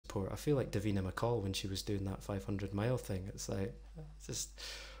support. I feel like Davina McCall when she was doing that 500-mile thing. It's like,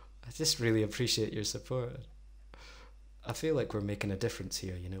 I just really appreciate your support. I feel like we're making a difference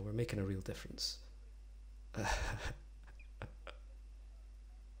here, you know, we're making a real difference.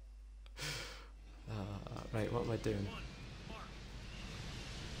 Right, what am I doing?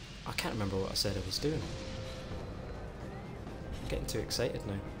 I can't remember what I said I was doing. I'm getting too excited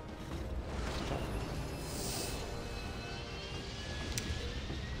now.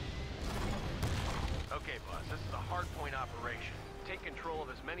 Okay, boss, this is a hardpoint operation. Take control of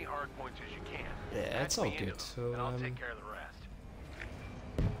as many hardpoints as you can. Yeah, it's all good. So, and I'll take care of the rest.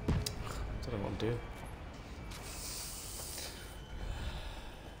 I don't know what I'm doing.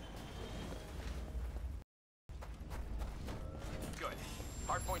 Good.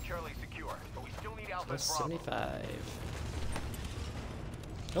 Hardpoint Charlie secure, but we still need Alpha Plus Bravo. 75.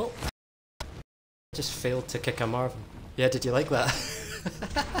 Oh! Just failed to kick a Marvin. Yeah, did you like that?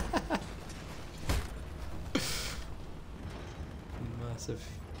 Massive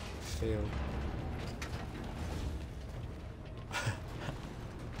fail.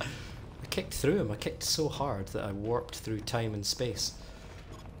 I kicked through him. I kicked so hard that I warped through time and space.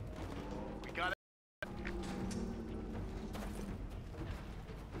 We got it.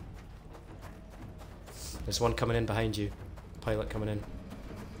 There's one coming in behind you. Pilot coming in.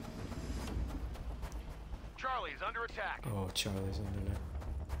 Charlie is under attack. Oh, Charlie's under now.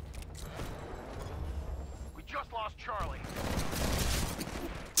 We just lost Charlie.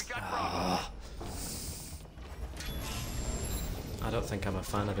 We got Bravo. I don't think I'm a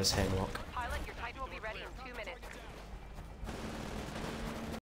fan of this hemlock. Pilot, your Titan will be ready in 2 minutes.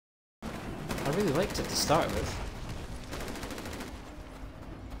 I really liked it to start with.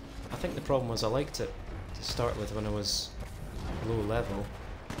 I think the problem was I liked it to start with when I was low level.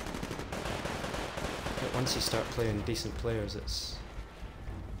 But once you start playing decent players, it's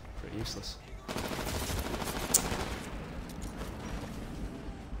pretty useless.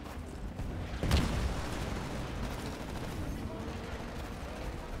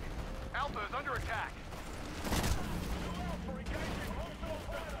 Alpha is under attack.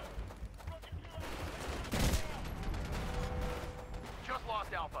 Just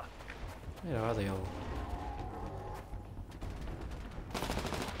lost Alpha. Where are they all?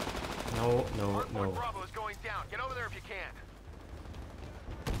 No, no, Hardpoint no. Bravo is going down. Get over there if you can.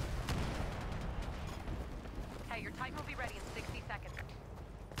 Hey, your Titan will be ready in 60 seconds.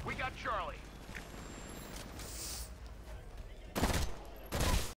 We got Charlie.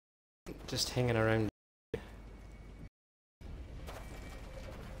 Just hanging around.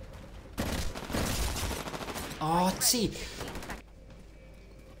 Oh, see!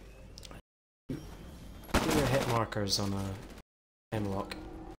 Do your hit markers on a hemlock.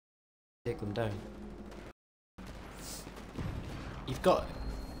 Take them down. You've got...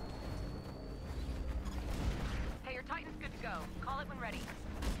 Hey, your Titan's good to go. Call it when ready.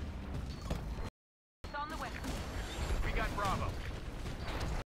 It's on the way. We got Bravo.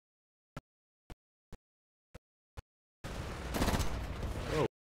 Oh.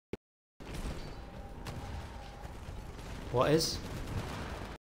 What is?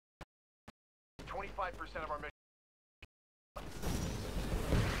 25% of our mission.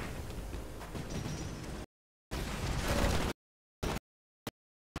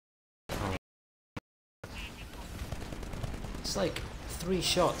 It's like 3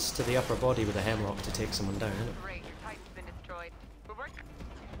 shots to the upper body with a hemlock to take someone down, isn't it? Great, your Titan's been destroyed. Over.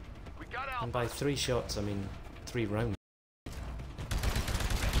 We got Alpha. And by 3 shots, I mean 3 rounds.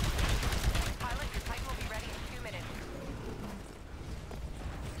 Pilot, your Titan will be ready in 2 minutes.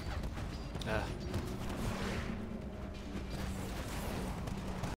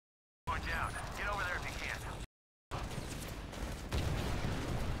 Going down. Get over there if you can.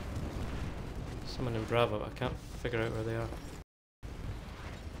 Someone in Bravo, but I can't figure out where they are.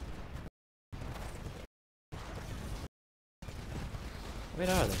 Where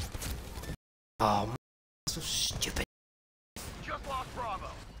are they? Oh, man, so stupid. Just lost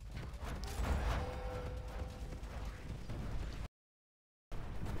Bravo.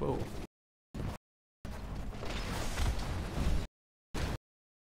 Whoa.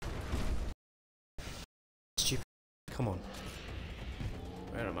 Stupid. Come on.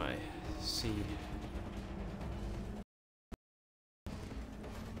 Where am I? C.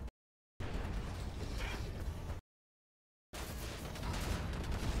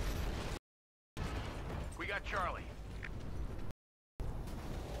 We got Charlie.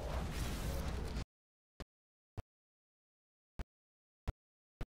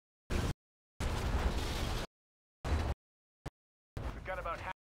 We've got about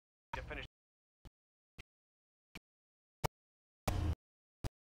half to finish.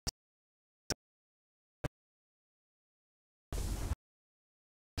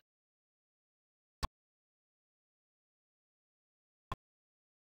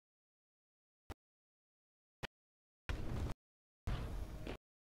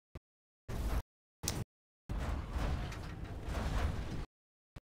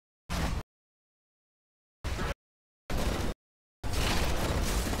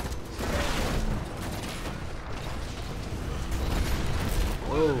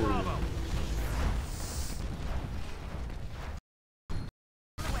 Oh. On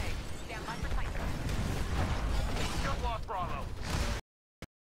the way. Stand by for Titan. Just lost Bravo.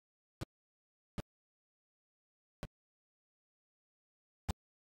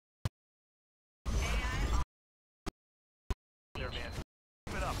 There, man.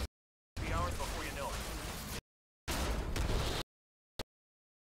 Keep it up. 3 hours before you know it.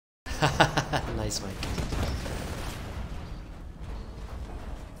 Nice, Mike.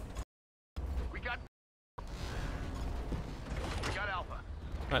 We got Alpha.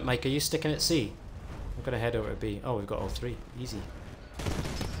 Right, Mike, are you sticking at C? I'm gonna head over to B. Oh, we've got all three. Easy.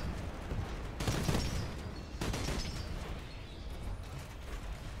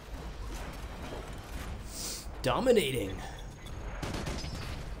 Dominating.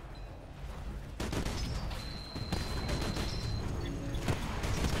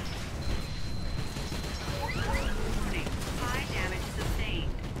 High damage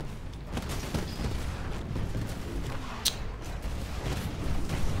sustained.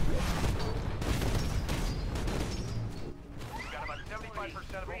 We've got about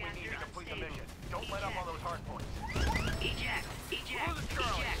 75% of what we need to complete the mission. Don't let up on those hard points. Eject. Eject. Losing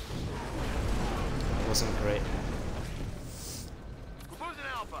Charlie. Eject. That wasn't great. We're losing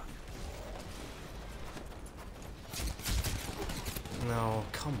Alpha. No,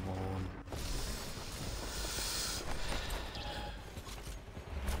 come on.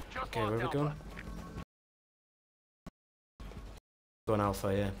 Just Okay, lost where are we Alpha. going? Going Alpha,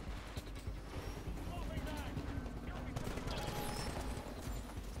 yeah.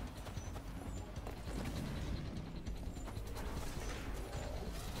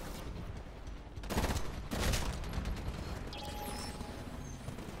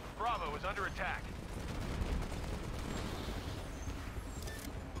 Bravo is under attack.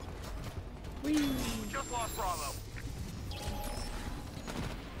 Just lost Bravo.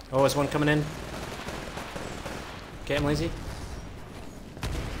 Oh, there's one coming in. Get him, Lazy.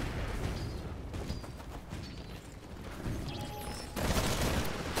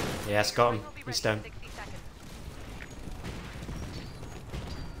 Yes, got him. Ring will be He's ready down. in 60 seconds.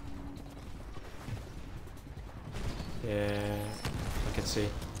 Yeah, I can see.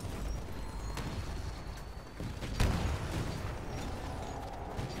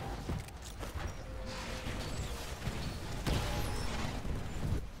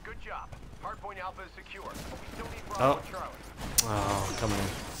 Good job. Hardpoint Alpha is secure. But we still need Bravo and Charlie. Oh, come on.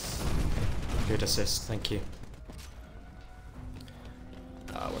 Good assist, thank you.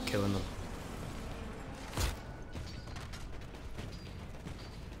 Ah, we're killing them.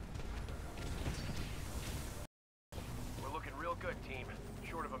 We're looking real good, team.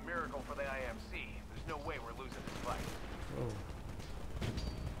 Short of a miracle for the IMC, there's no way we're losing this fight. Oh.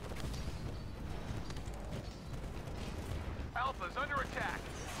 Alpha's under attack.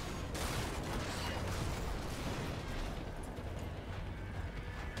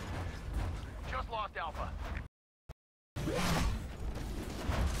 Just lost Alpha.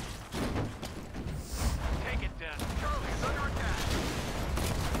 Take it down. Charlie is under attack.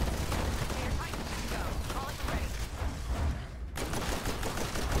 Hey, your Titan's good to go. Call it when ready.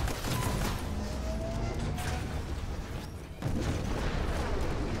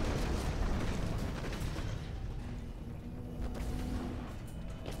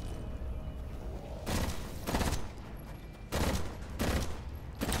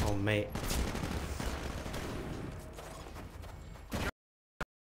 Oh, mate.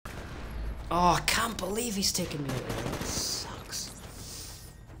 Oh, I can't believe he's taken me out there. That sucks.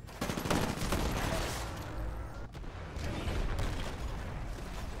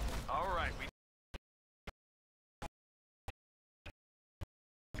 All right,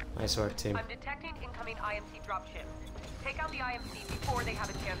 Nice work, team. I'm detecting incoming IMC dropship. Take out the IMC before they have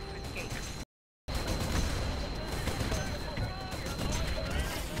a chance to escape.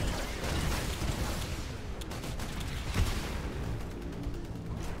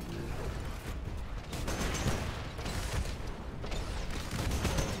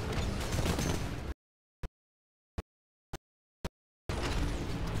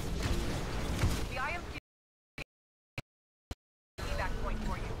 The IMC back point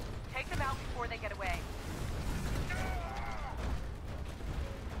for you. Take them out before they get away.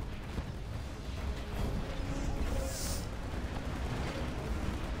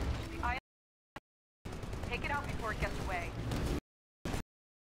 The IMC take it out before it gets away.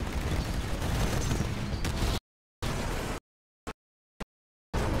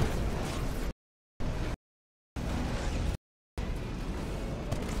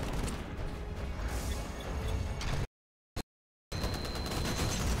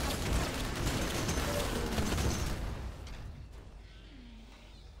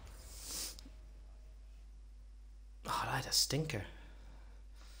 a stinker.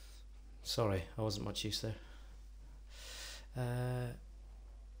 Sorry, I wasn't much use there. I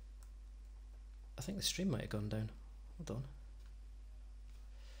think the stream might have gone down. Hold on.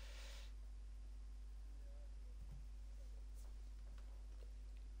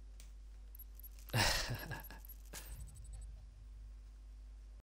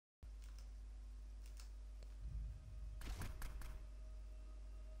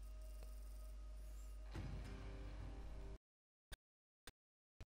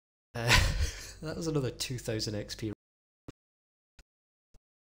 That was another 2000 XP.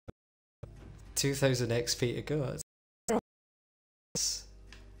 2000 XP to go. It's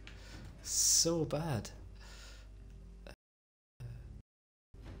so bad.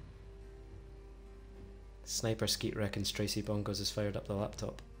 Sniper Skeet reckons Tracy Bongos has fired up the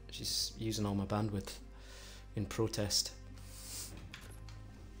laptop. She's using all my bandwidth in protest.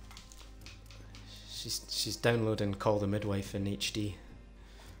 She's downloading Call the Midwife in HD.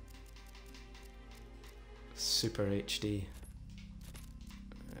 Super HD.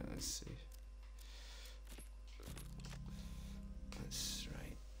 Let's see. That's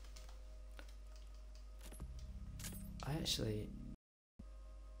right.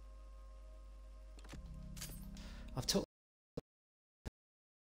 I've told.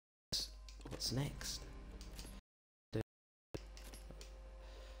 What's next?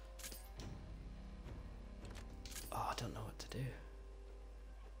 Oh, I don't know what to do.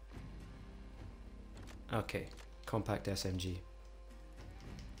 Okay, compact SMG.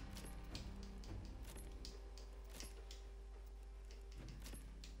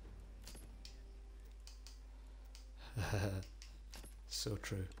 So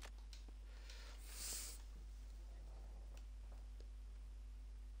true.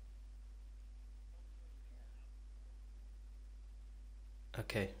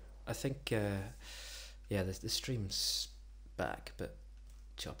 Okay, I think yeah, the stream's back, but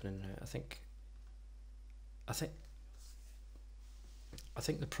chopping in and out. I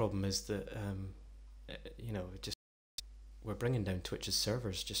think the problem is that you know, just we're bringing down Twitch's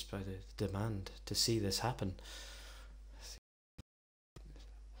servers just by the demand to see this happen.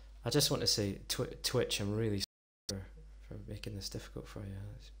 I just want to say, Twitch, I'm really sorry for making this difficult for you.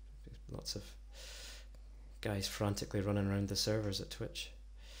 There's lots of guys frantically running around the servers at Twitch.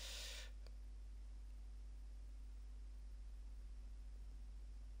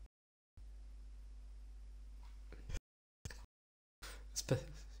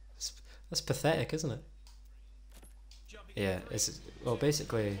 That's pathetic, isn't it? Yeah, well,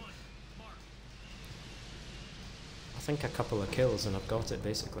 basically, I think a couple of kills and I've got it,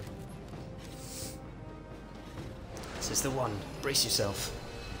 basically. This is the one. Brace yourself.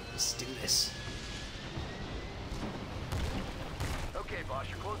 Let's do this. Okay, boss,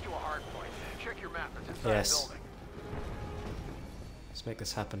 you're close to a hard point. Check your map. It's inside Yes. the building. Let's make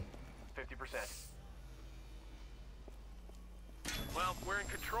this happen. 50%. Well, we're in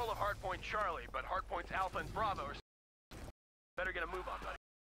control of Hardpoint Charlie, but Hardpoints Alpha and Bravo are... Better get a move on, buddy.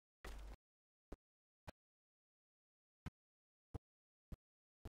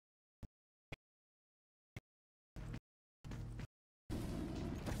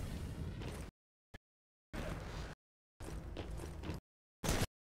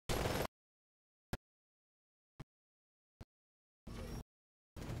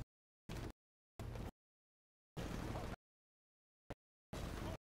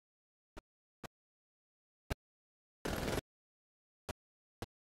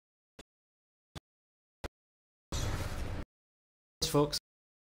 Folks,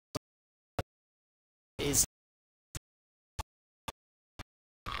 is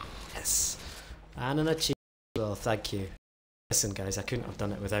yes, and an achievement. Well, thank you. Listen, guys, I couldn't have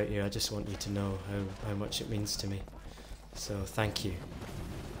done it without you. I just want you to know how much it means to me. So thank you.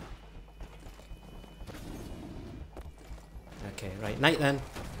 Okay, right, night then.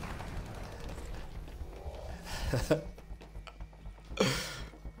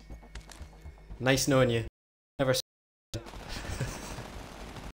 Nice knowing you. Never.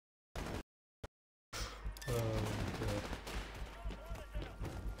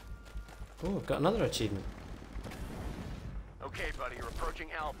 Oh, I've got another achievement. Okay, buddy, you're approaching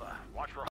Alpha. Watch for